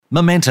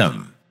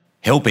Momentum,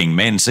 helping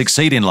men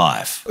succeed in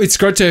life. It's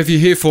great to have you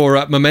here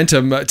for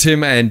Momentum.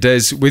 Tim and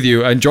Des with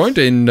you, and joined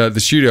in the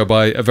studio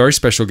by a very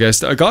special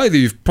guest, a guy that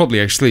you've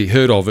probably actually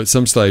heard of at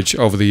some stage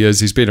over the years.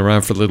 He's been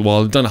around for a little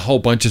while and done a whole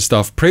bunch of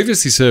stuff.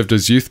 Previously served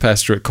as youth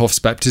pastor at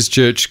Coffs Baptist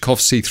Church,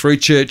 Coffs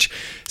C3 Church,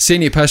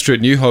 senior pastor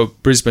at New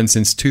Hope Brisbane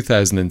since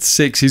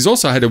 2006. He's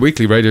also had a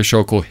weekly radio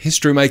show called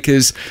History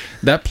Makers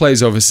that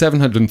plays over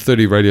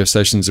 730 radio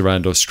stations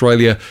around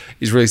Australia.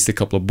 He's released a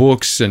couple of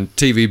books and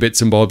TV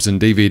bits and bobs and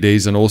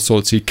DVDs and all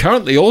sorts. He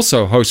currently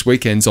also hosts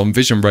weekends on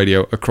Vision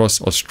Radio across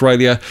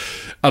Australia.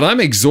 And I'm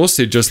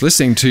exhausted just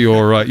listening to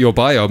your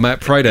bio, Matt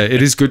Prater.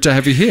 It is good to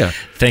have you here.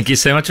 Thank you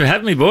so much for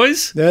having me,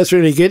 boys. No, it's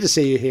really good to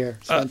see you here.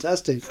 It's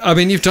fantastic. I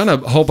mean, you've done a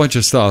whole bunch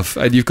of stuff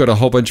and you've got a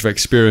whole bunch of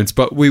experience,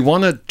 but we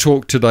want to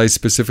talk today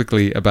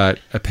specifically about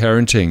a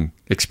parenting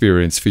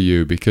experience for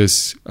you,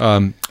 because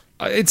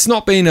it's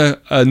not been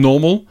a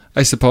normal,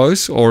 I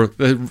suppose, or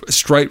a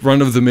straight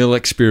run-of-the-mill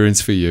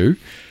experience for you.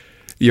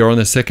 You're on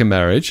a second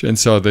marriage, and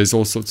so there's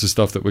all sorts of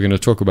stuff that we're going to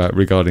talk about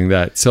regarding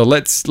that. So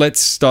let's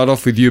start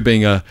off with you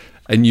being a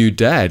new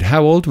dad.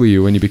 How old were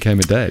you when you became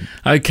a dad?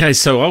 Okay,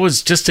 so I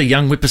was just a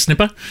young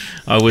whippersnipper.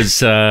 I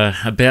was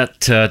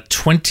about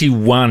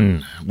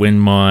 21 when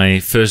my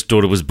first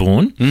daughter was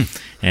born,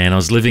 and I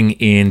was living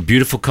in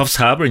beautiful Coffs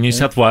Harbour in New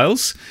South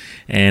Wales,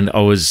 and I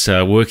was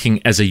working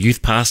as a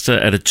youth pastor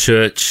at a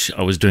church.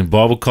 I was doing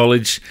Bible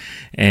college,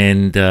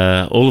 and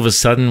all of a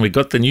sudden we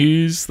got the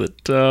news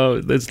that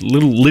there's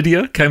little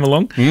Lydia came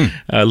along.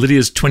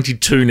 Lydia's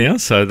 22 now,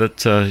 so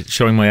that's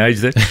showing my age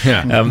there.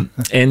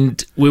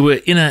 And we were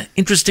in an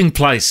interesting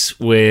place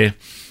where,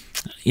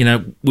 you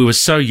know, we were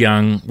so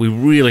young, we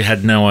really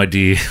had no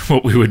idea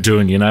what we were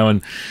doing, you know,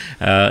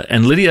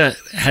 and Lydia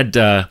had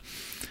a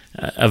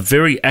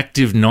very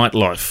active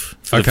nightlife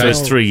for the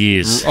first 3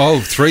 years.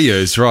 Oh, 3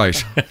 years,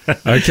 right.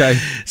 Okay.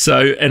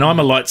 So, and I'm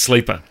a light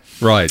sleeper.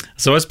 Right.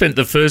 So I spent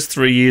the first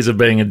 3 years of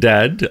being a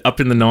dad up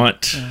in the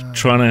night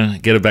trying to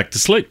get her back to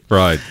sleep.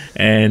 Right.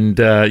 And,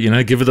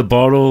 give her the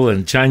bottle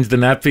and change the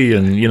nappy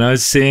and,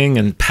 sing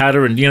and pat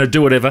her and,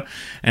 do whatever.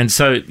 And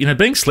so,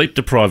 being sleep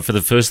deprived for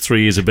the first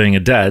 3 years of being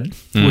a dad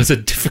was a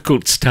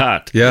difficult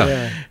start.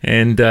 Yeah.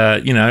 And,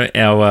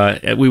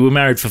 we were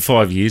married for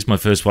 5 years, my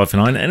first wife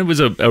and I, and it was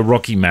a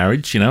rocky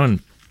marriage,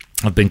 and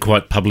I've been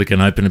quite public and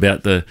open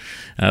about the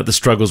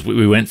struggles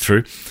we went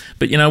through.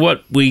 But you know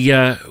what? We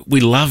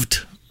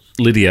loved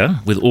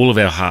Lydia with all of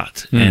our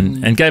heart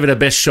and gave it our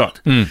best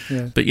shot.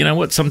 But you know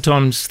what?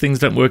 Sometimes things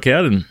don't work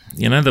out, and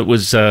that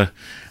was a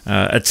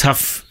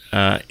tough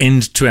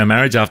end to our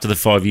marriage after the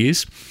 5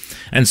 years.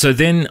 And so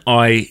then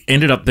I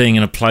ended up being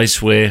in a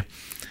place where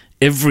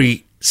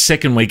every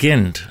second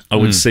weekend I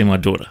would see my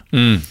daughter,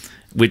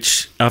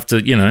 which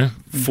after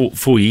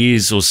 4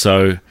 years or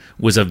so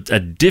was a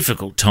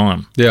difficult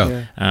time.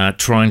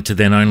 Trying to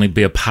then only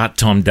be a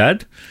part-time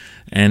dad.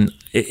 And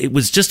it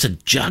was just a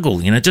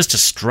juggle, just a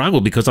struggle,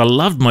 because I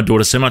loved my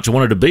daughter so much. I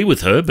wanted to be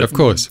with her, but of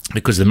course,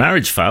 because the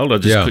marriage failed, I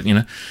just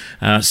couldn't,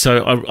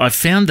 So I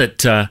found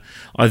that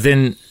I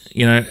then,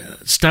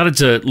 started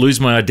to lose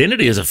my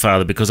identity as a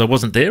father because I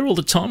wasn't there all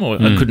the time.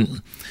 I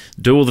couldn't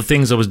do all the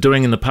things I was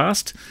doing in the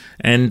past,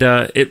 and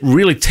it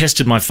really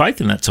tested my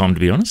faith in that time, to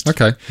be honest.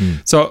 Okay,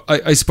 so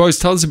I suppose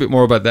tell us a bit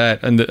more about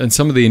that and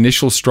some of the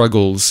initial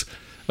struggles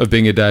of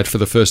being a dad for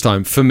the first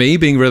time. For me,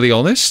 being really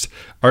honest,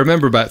 I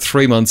remember about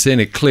 3 months in,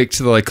 it clicked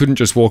that I couldn't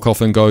just walk off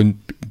and go and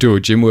do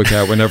a gym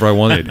workout whenever I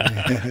wanted.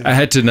 I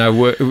had to now,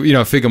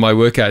 figure my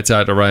workouts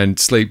out around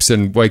sleeps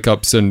and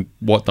wake-ups and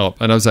whatnot.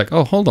 And I was like,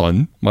 oh, hold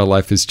on, my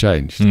life has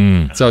changed.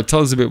 So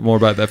tell us a bit more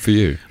about that for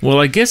you. Well,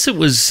 I guess it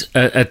was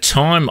a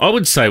time, I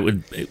would say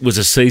it was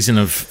a season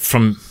of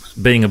from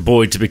being a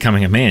boy to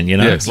becoming a man,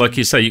 Yes. Like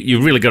you say, you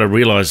really got to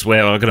realise,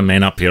 wow, I've got to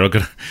man up here.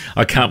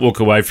 I can't walk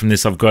away from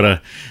this. I've got to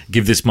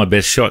give this my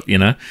best shot,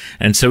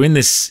 And so in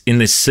this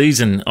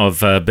season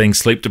of being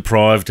sleep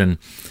deprived and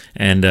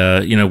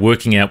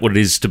working out what it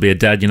is to be a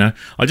dad,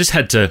 I just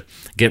had to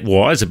get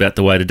wise about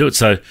the way to do it.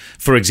 So,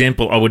 for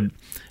example, I would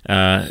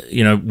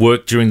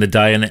work during the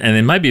day and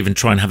then maybe even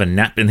try and have a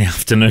nap in the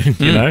afternoon,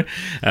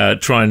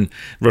 try and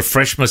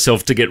refresh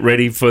myself to get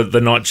ready for the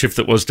night shift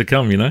that was to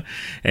come,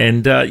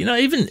 And,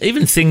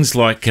 even things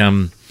like,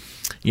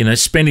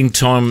 spending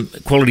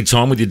quality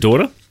time with your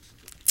daughter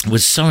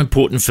was so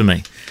important for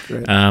me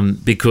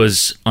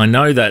because I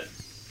know that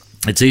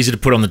it's easy to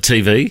put on the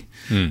TV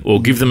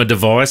or give them a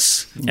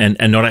device and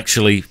not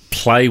actually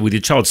play with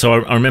your child. So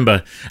I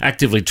remember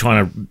actively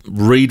trying to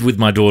read with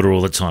my daughter all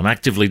the time,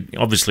 actively,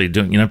 obviously,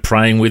 doing,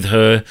 praying with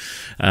her,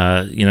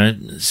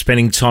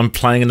 spending time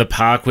playing in the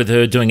park with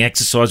her, doing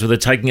exercise with her,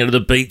 taking her to the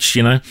beach,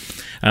 trying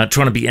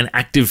to be an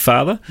active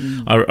father.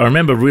 I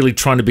remember really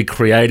trying to be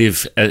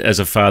creative as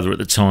a father at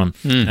the time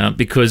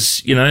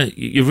because,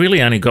 you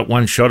really only got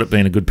one shot at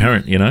being a good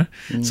parent,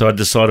 So I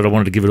decided I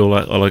wanted to give it all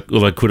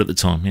I could at the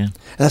time,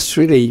 That's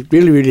really,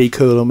 really, really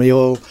cool. And we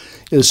all,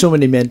 so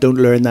many men don't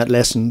learn that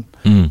lesson,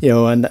 and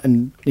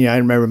I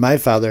remember my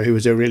father, who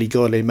was a really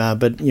godly man,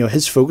 but,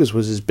 his focus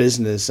was his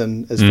business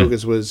and his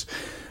focus was,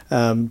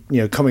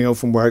 coming home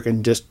from work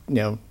and just,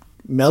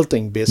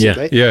 melting,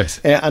 basically. Yes.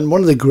 And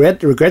one of the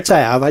great regrets I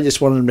have, I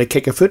just wanted him to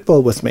kick a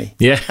football with me.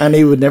 Yeah. And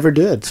he would never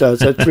do it. So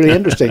it's really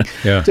interesting.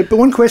 Yeah. But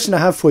one question I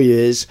have for you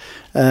is,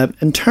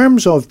 in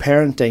terms of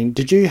parenting,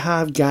 did you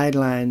have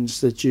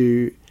guidelines that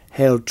you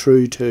held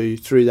true to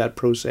through that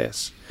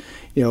process?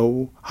 You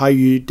know, how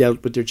you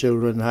dealt with your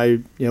children, how,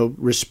 you know,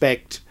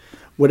 respect,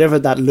 whatever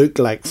that looked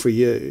like for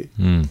you.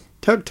 Can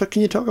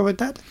you talk about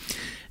that?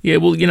 Yeah,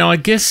 well, you know, I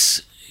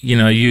guess, you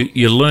know,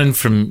 you learn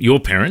from your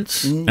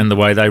parents and the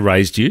way they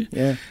raised you.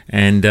 Yeah.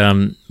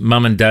 And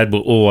mum and dad were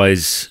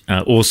always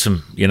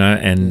awesome, you know.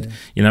 And,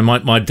 you know,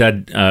 my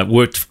dad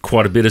worked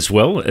quite a bit as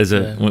well as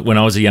when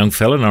I was a young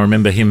fella. And I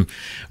remember him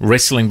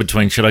wrestling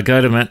between, should I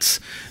go to Matt's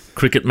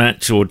cricket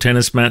match or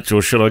tennis match,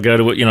 or should I go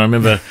to it? You know, I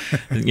remember,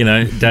 you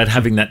know, Dad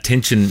having that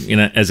tension, you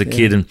know, as a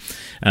kid, and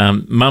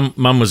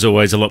Mum was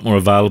always a lot more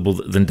available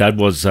than Dad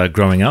was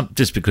growing up,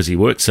 just because he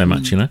worked so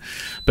much, you know.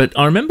 But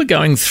I remember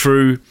going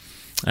through,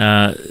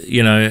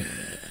 you know,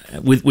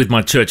 with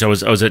my church. I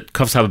was at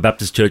Coffs Harbour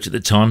Baptist Church at the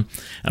time,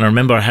 and I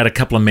remember I had a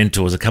couple of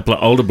mentors, a couple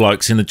of older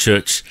blokes in the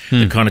church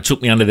that kind of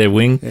took me under their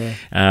wing.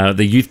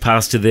 The youth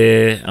pastor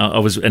there, I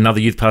was another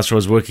youth pastor I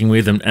was working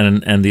with,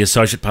 and the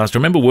associate pastor.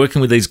 I remember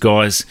working with these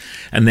guys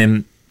and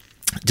then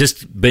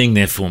just being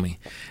there for me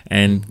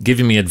and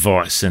giving me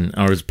advice. And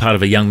I was part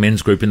of a young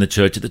men's group in the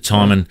church at the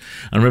time, and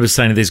I remember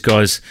saying to these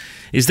guys,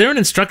 is there an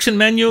instruction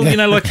manual? You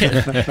know, like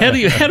how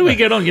do we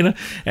get on? You know,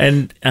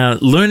 and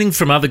learning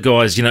from other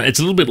guys. You know, it's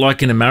a little bit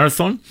like in a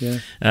marathon.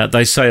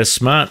 They say a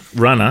smart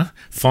runner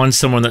finds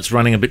someone that's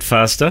running a bit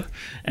faster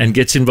and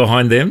gets in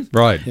behind them,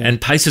 Right. and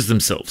paces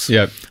themselves.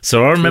 Yeah.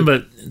 So I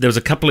remember there was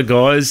a couple of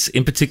guys,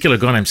 in particular, a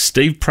guy named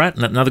Steve Pratt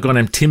and another guy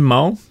named Tim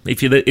Mull.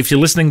 If you're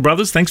listening,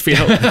 brothers, thanks for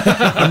your help.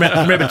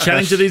 I remember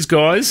chatting to these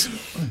guys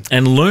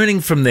and learning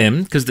from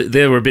them, because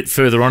they were a bit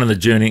further on in the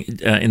journey,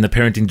 in the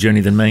parenting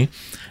journey than me.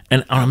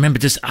 And I remember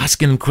just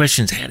asking them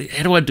questions. How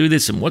do I do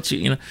this? And what's it,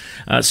 you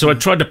know? So I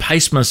tried to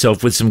pace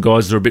myself with some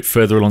guys that are a bit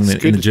further along in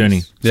the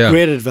journey. Yeah.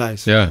 Great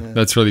advice. Yeah,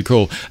 that's really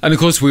cool. And of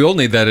course, we all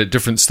need that at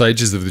different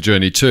stages of the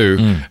journey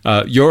too.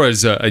 You're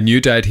as a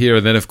new dad here,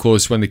 and then of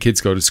course when the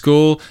kids go to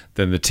school,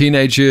 then the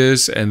teenage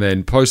years, and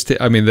then post.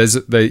 I mean,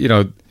 you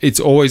know, it's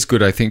always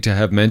good, I think, to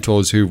have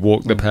mentors who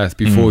walk the path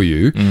before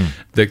you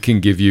that can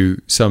give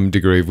you some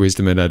degree of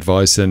wisdom and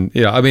advice. And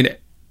you know, I mean,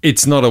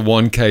 it's not a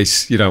one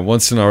case, you know, one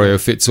scenario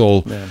fits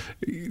all,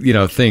 you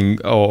know, thing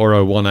or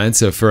a one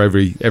answer for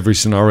every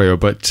scenario.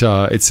 But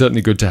it's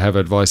certainly good to have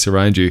advice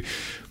around you.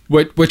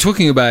 We're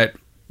talking about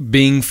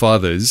being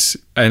fathers,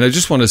 and I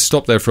just want to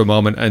stop there for a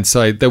moment and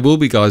say there will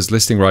be guys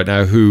listening right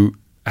now who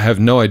have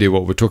no idea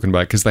what we're talking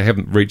about because they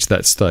haven't reached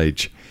that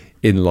stage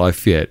in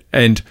life yet.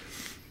 And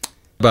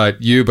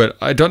about you, but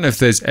I don't know if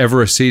there's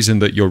ever a season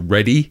that you're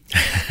ready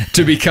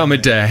to become a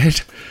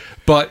dad.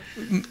 But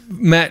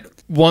Matt,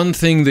 one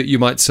thing that you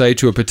might say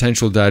to a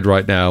potential dad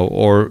right now,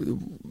 or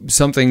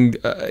something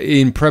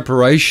in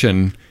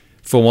preparation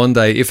for one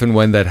day, if and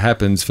when that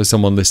happens, for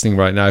someone listening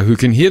right now who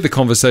can hear the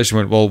conversation,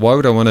 went, well, why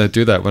would I want to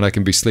do that when I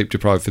can be sleep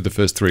deprived for the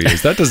first 3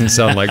 years? That doesn't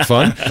sound like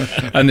fun.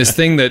 And this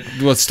thing that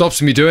what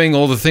stops me doing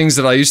all the things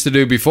that I used to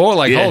do before,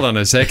 like, hold on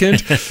a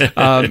second.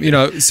 You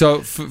know, so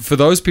for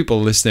those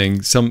people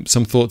listening, some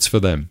thoughts for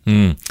them.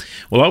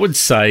 Well, I would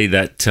say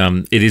that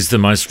it is the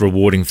most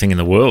rewarding thing in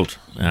the world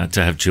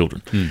to have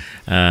children.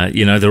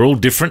 You know, they're all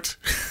different.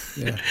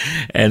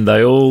 And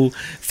they all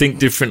think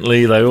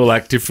differently, they all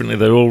act differently,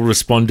 they all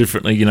respond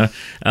differently, you know.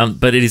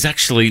 But it is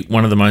actually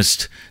one of the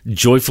most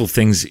joyful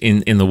things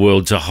in the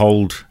world to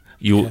hold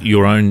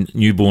your own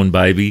newborn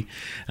baby,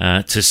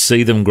 to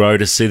see them grow,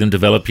 to see them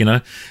develop, you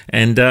know.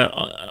 And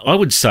I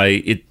would say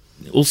it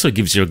also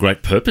gives you a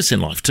great purpose in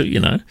life too,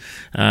 you know,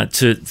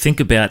 to think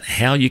about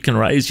how you can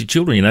raise your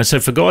children, you know. So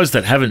for guys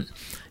that haven't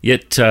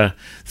yet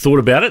thought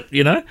about it,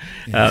 you know,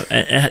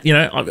 you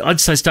know,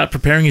 I'd say start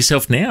preparing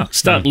yourself now.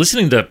 Start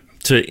listening to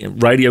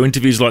radio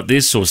interviews like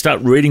this, or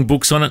start reading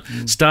books on it.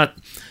 Start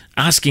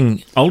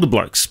asking older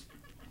blokes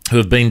who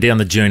have been down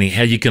the journey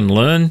how you can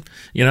learn,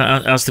 you know,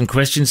 ask them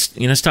questions,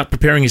 you know, start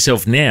preparing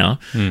yourself now,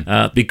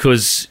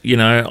 because, you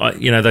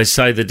know, they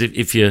say that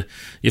if you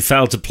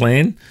fail to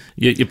plan,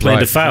 you plan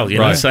to fail, you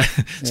know, so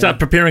start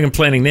preparing and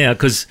planning now,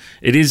 because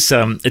it is,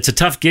 it's a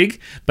tough gig,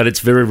 but it's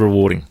very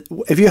rewarding.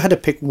 If you had to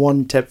pick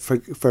one tip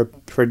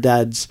for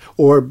dads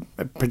or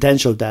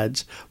potential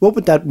dads, what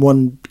would that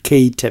one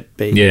key tip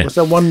be? Yeah. What's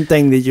the one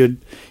thing that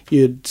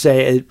you'd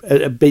say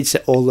it beats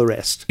all the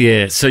rest?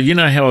 Yeah, so you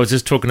know how I was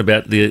just talking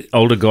about the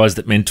older guys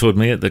that mentored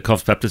me at the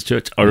Coffs Baptist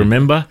Church? I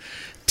remember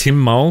Tim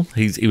Mull.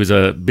 He was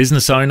a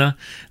business owner,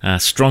 a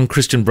strong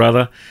Christian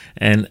brother,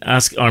 and I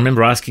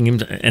remember asking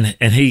him,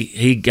 and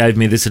he gave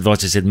me this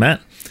advice. He said,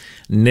 Matt,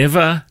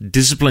 never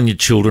discipline your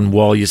children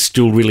while you're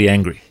still really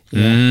angry.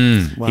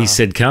 Wow. He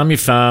said, calm your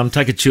farm,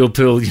 take a chill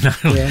pill, you know.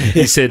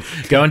 He said,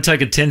 go and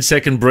take a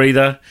 10-second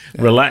breather,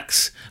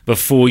 relax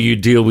before you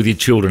deal with your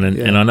children.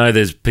 And I know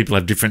there's people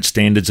have different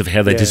standards of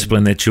how they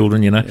discipline their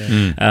children, you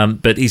know.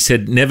 But he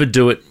said, never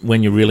do it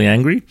when you're really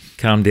angry.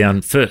 Calm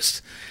down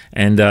first.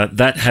 And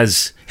that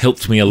has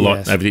helped me a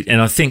lot over the.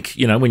 And I think,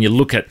 you know, when you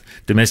look at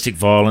domestic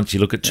violence, you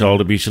look at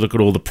child abuse, you look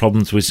at all the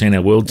problems we see in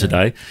our world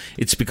today,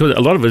 it's because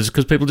a lot of it is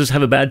because people just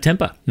have a bad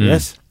temper.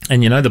 Yes.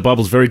 And, the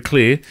Bible's very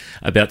clear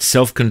about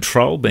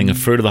self-control being a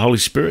fruit of the Holy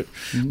Spirit.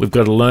 We've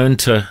got to learn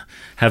to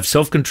have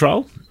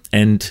self-control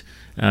and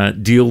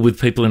deal with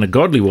people in a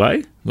godly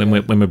way when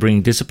we're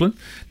bringing discipline,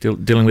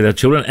 dealing with our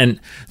children. And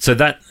so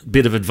that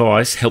bit of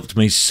advice helped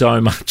me so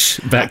much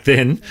back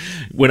then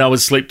when I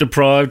was sleep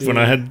deprived, when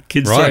I had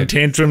kids throwing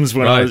tantrums,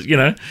 when I was,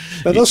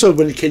 But also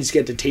when kids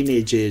get to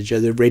teenage age,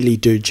 they really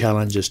do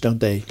challenge us, don't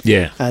they?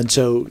 Yeah. And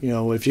so,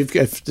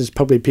 if there's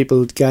probably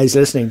guys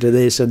listening to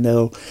this, and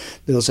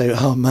they'll say,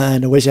 "Oh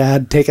man, I wish I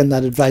had taken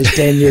that advice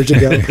 10 years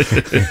ago."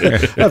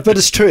 But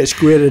it's true, it's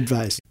great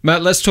advice.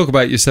 Matt, let's talk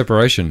about your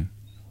separation.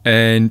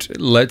 And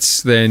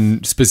let's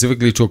then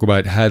specifically talk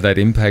about how that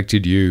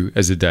impacted you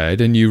as a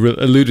dad. And you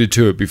alluded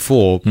to it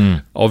before.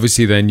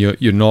 Obviously, then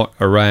you're not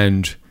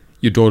around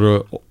your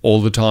daughter all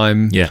the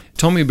time. Yeah.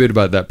 Tell me a bit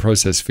about that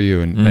process for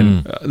you.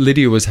 And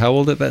Lydia was how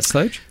old at that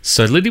stage?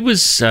 So Lydia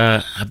was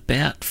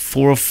about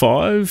 4 or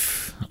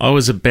 5. I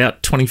was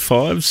about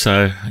 25.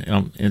 So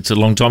it's a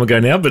long time ago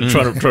now, but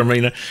trying to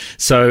remember.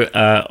 So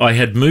I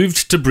had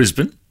moved to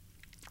Brisbane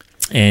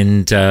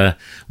and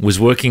was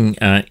working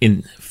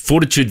in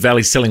Fortitude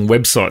Valley selling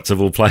websites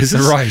of all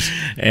places. Right.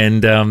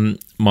 And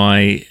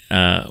my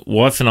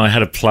wife and I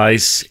had a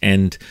place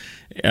and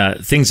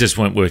things just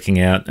weren't working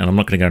out. And I'm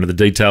not going to go into the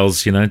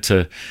details, out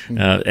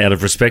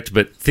of respect,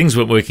 but things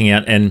weren't working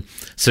out. And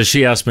so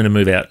she asked me to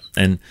move out.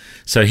 And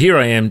so here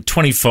I am,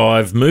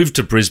 25, moved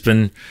to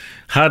Brisbane,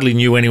 hardly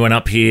knew anyone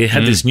up here,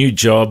 had this new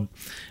job.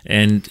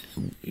 And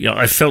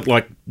I felt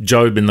like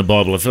Job in the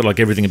Bible. I felt like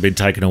everything had been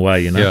taken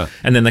away, Yeah.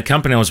 And then the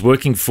company I was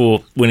working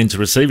for went into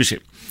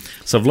receivership.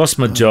 So I've lost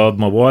my job.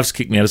 My wife's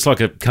kicked me out. It's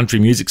like a country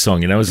music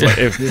song, It was like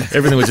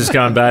everything was just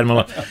going bad in my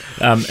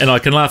life. And I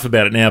can laugh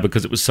about it now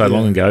because it was so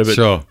long ago. But,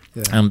 Sure.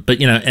 But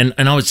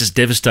and I was just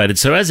devastated.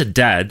 So as a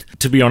dad,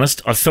 to be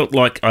honest, I felt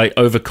like I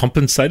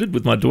overcompensated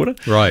with my daughter.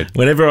 Right.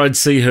 Whenever I'd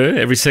see her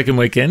every second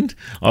weekend,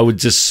 I would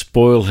just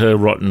spoil her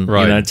rotten.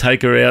 Right.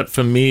 Take her out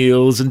for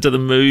meals and to the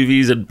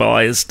movies and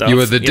buy her stuff. You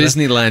were the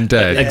Disneyland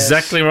dad.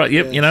 Exactly right.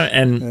 Yep.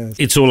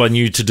 It's all I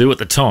knew to do at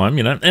the time.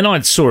 And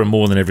I saw her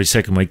more than every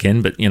second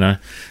weekend. But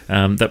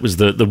that was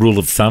the rule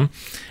of thumb.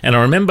 And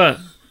I remember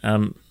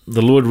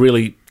the Lord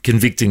really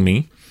convicting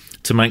me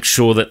to make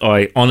sure that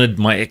I honoured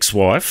my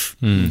ex-wife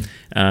in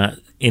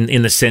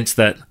the sense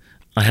that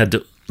I had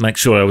to make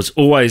sure I was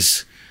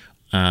always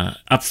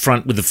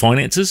upfront with the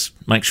finances,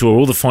 make sure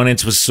all the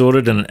finance was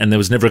sorted and there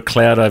was never a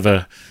cloud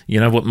over,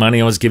 what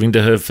money I was giving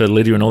to her for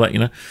Lydia and all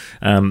that,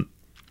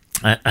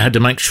 I had to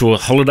make sure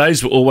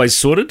holidays were always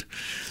sorted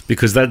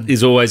because that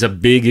is always a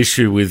big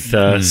issue with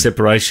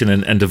separation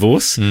and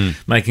divorce,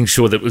 making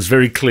sure that it was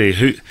very clear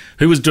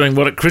who was doing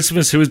what at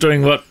Christmas, who was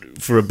doing what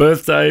for a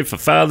birthday, for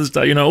Father's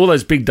Day, all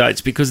those big dates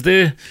because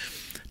they're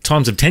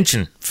times of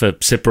tension for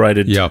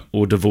separated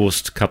or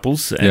divorced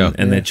couples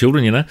and their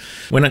children,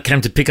 When it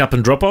came to pick up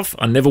and drop off,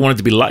 I never wanted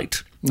to be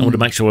late. I wanted to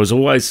make sure I was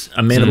always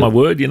a man of my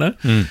word,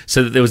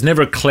 so that there was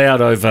never a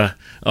cloud over,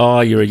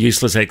 you're a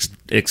useless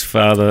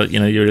ex-father,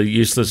 you're a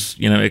useless,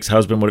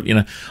 ex-husband,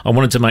 whatever, I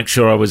wanted to make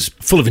sure I was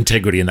full of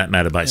integrity in that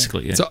matter,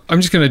 basically. Yeah. So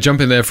I'm just going to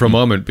jump in there for a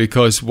moment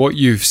because what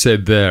you've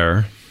said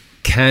there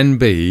can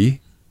be,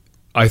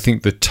 I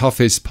think, the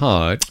toughest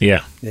part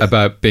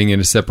about being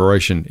in a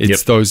separation.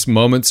 It's those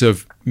moments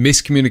of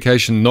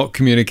miscommunication, not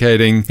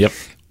communicating,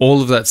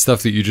 all of that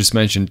stuff that you just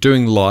mentioned,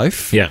 doing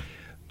life. Yeah.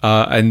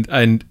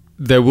 And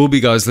there will be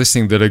guys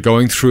listening that are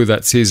going through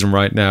that season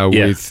right now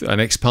with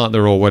an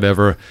ex-partner or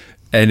whatever,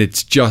 and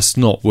it's just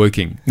not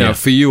working. Now,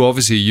 for you,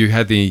 obviously, you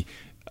had the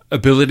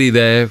ability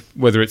there,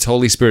 whether it's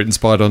Holy Spirit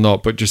inspired or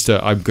not, but just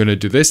I'm going to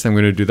do this, I'm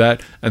going to do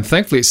that. And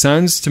thankfully, it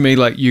sounds to me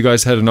like you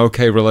guys had an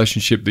okay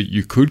relationship that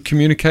you could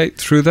communicate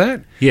through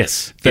that.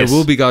 Yes. There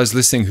will be guys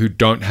listening who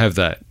don't have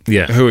that.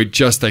 Yeah. Who are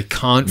they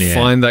can't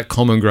find that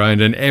common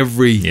ground, and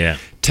every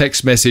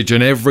text message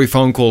and every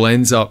phone call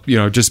ends up,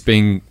 just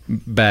being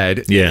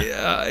bad.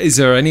 Yeah. Is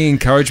there any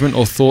encouragement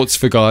or thoughts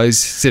for guys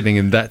sitting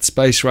in that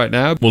space right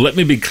now? Well, let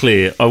me be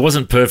clear. I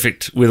wasn't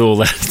perfect with all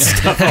that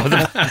stuff.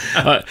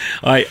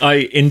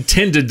 I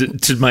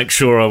intended to make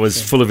sure I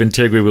was full of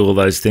integrity with all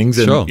those things.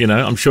 And,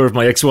 I'm sure if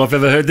my ex-wife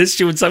ever heard this,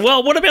 she would say,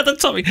 well, what about the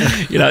topic?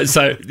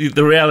 So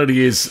the reality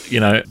is,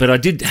 but I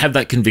did have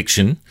that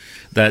conviction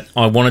that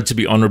I wanted to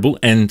be honourable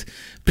and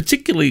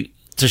particularly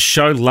to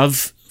show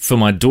love for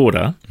my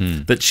daughter,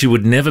 that she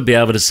would never be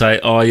able to say,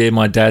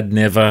 my dad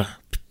never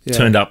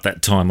turned up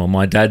that time, or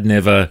my dad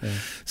never,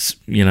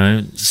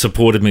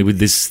 supported me with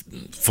this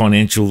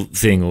financial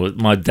thing, or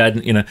my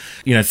dad,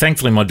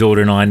 thankfully my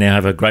daughter and I now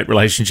have a great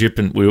relationship,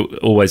 and we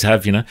always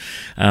have,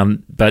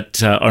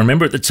 But I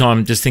remember at the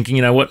time just thinking,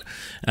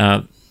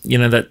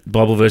 that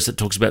Bible verse that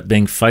talks about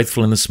being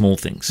faithful in the small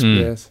things.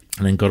 Yes.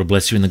 And then God will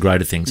bless you in the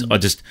greater things.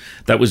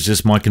 That was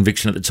just my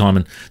conviction at the time.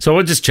 And so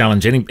I just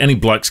challenge any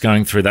blokes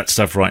going through that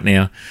stuff right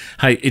now.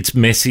 Hey, it's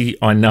messy.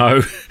 I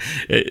know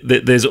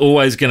there's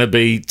always going to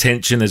be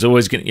tension. There's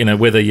always going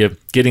whether you're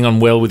getting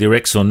on well with your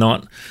ex or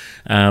not,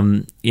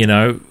 do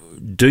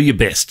your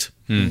best.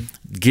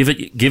 Give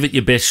it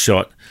your best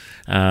shot.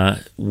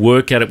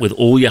 Work at it with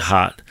all your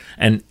heart,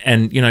 and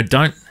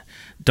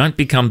don't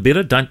become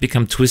bitter, don't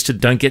become twisted,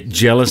 don't get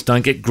jealous,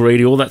 don't get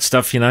greedy, all that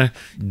stuff.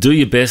 Do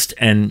your best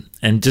and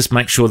just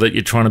make sure that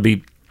you're trying to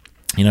be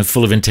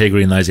full of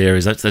integrity in those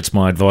areas. That's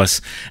my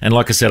advice. And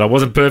like I said, I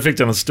wasn't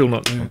perfect, and I'm still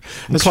not. I'm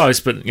close,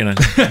 but pretty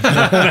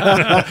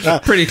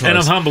close. And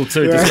I'm humble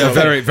too. Yeah,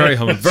 very, very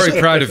humble. Very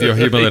proud of your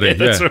humility.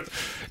 That's right.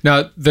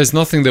 Now, there's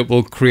nothing that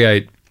will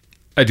create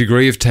a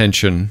degree of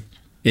tension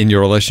in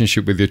your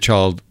relationship with your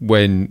child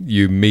when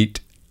you meet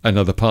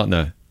another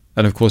partner.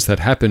 And of course, that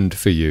happened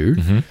for you.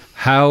 Mm-hmm.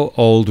 How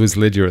old was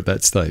Lydia at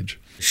that stage?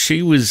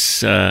 She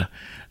was,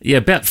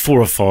 about 4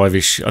 or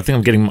 5-ish. I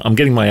think I'm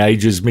getting my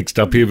ages mixed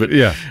up here, but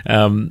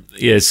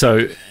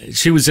So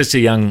she was just a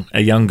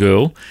young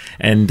girl,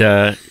 and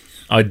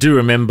I do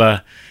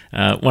remember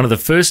one of the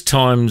first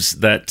times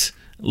that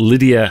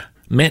Lydia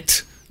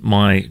met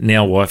my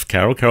now wife,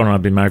 Carol. Carol and I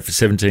have been married for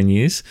 17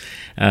 years.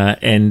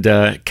 And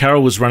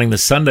Carol was running the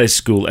Sunday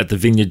school at the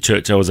Vineyard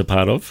Church I was a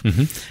part of.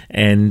 Mm-hmm.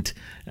 And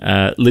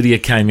Lydia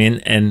came in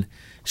and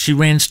she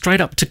ran straight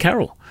up to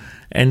Carol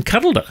and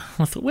cuddled her.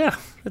 I thought, wow,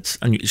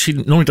 she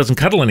normally doesn't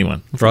cuddle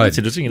anyone. Right. That's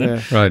interesting,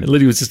 Yeah. Right.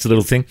 Lydia was just a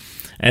little thing.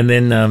 And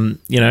then,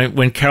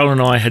 when Carol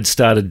and I had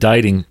started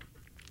dating,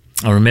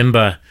 I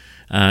remember...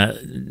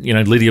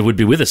 Lydia would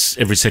be with us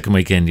every second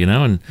weekend,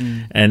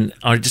 and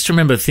I just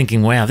remember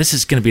thinking, wow, this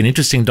is going to be an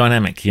interesting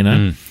dynamic,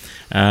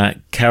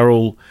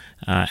 Carol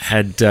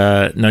had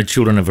no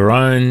children of her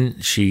own.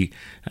 She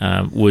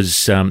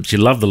she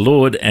loved the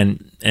Lord,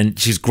 and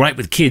she's great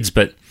with kids,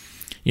 but,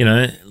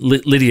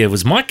 Lydia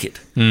was my kid.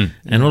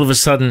 And all of a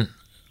sudden,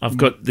 I've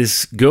got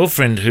this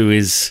girlfriend who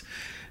is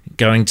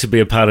going to be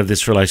a part of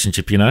this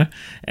relationship,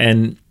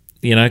 and...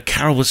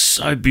 Carol was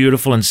so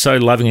beautiful and so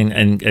loving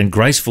and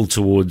graceful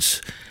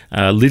towards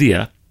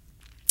Lydia,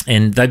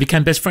 and they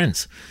became best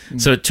friends.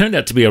 So it turned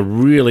out to be a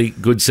really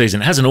good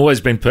season. It hasn't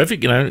always been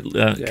perfect.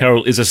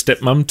 Carol is a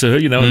stepmom to her,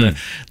 and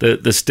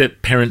the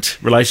step-parent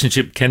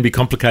relationship can be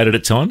complicated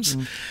at times.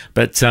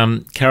 But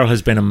Carol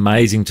has been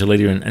amazing to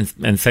Lydia,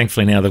 and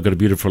thankfully now they've got a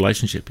beautiful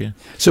relationship, yeah.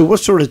 So what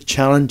sort of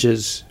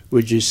challenges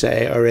would you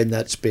say are in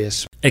that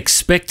space?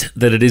 Expect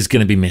that it is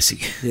going to be messy.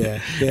 Yeah.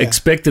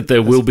 Expect that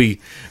there will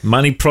be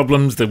money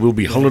problems, there will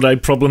be holiday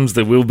problems,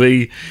 there will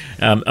be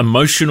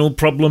emotional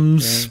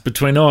problems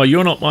between,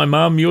 you're not my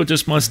mum, you're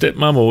just my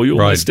stepmum, or you're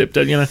my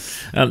stepdad,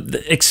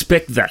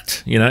 expect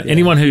that,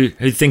 Anyone who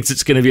thinks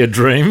it's going to be a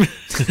dream,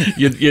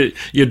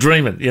 you're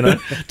dreaming,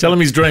 Tell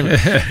him he's dreaming.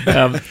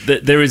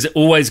 There is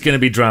always going to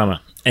be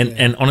drama.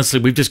 And honestly,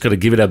 we've just got to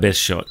give it our best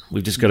shot.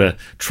 We've just got to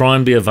try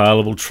and be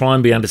available, try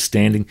and be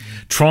understanding,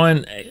 try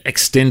and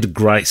extend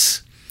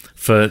grace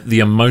for the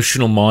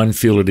emotional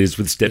minefield it is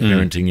with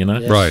step-parenting,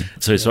 Yes. Right.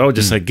 So I would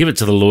just say, give it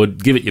to the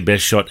Lord, give it your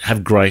best shot,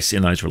 have grace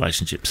in those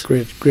relationships.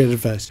 Great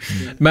advice.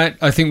 Matt,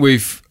 I think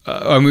we've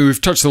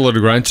touched a lot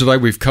of ground today.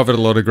 We've covered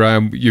a lot of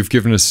ground. You've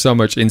given us so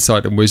much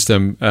insight and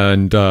wisdom,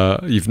 and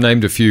you've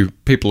named a few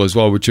people as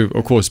well, which have,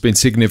 of course, been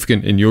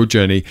significant in your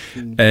journey.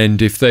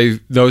 And if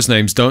those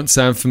names don't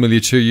sound familiar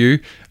to you,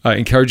 I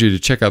encourage you to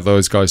check out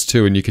those guys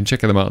too, and you can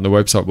check them out on the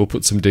website. We'll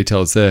put some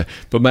details there.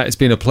 But Matt, it's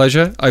been a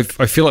pleasure. I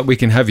feel like we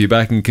can have you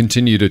back and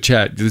continue to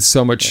chat. There's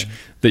so much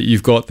that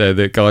you've got there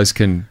that guys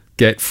can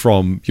get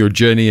from your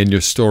journey and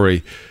your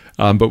story.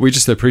 But we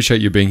just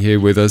appreciate you being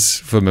here with us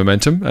for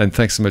Momentum, and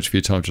thanks so much for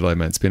your time today,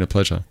 man. It's been a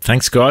pleasure.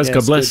 Thanks, guys.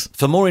 God bless.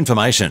 For more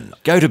information,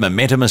 go to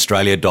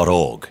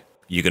momentumaustralia.org.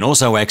 You can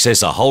also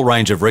access a whole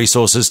range of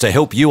resources to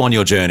help you on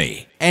your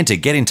journey and to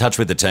get in touch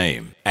with the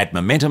team at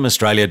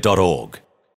momentumaustralia.org.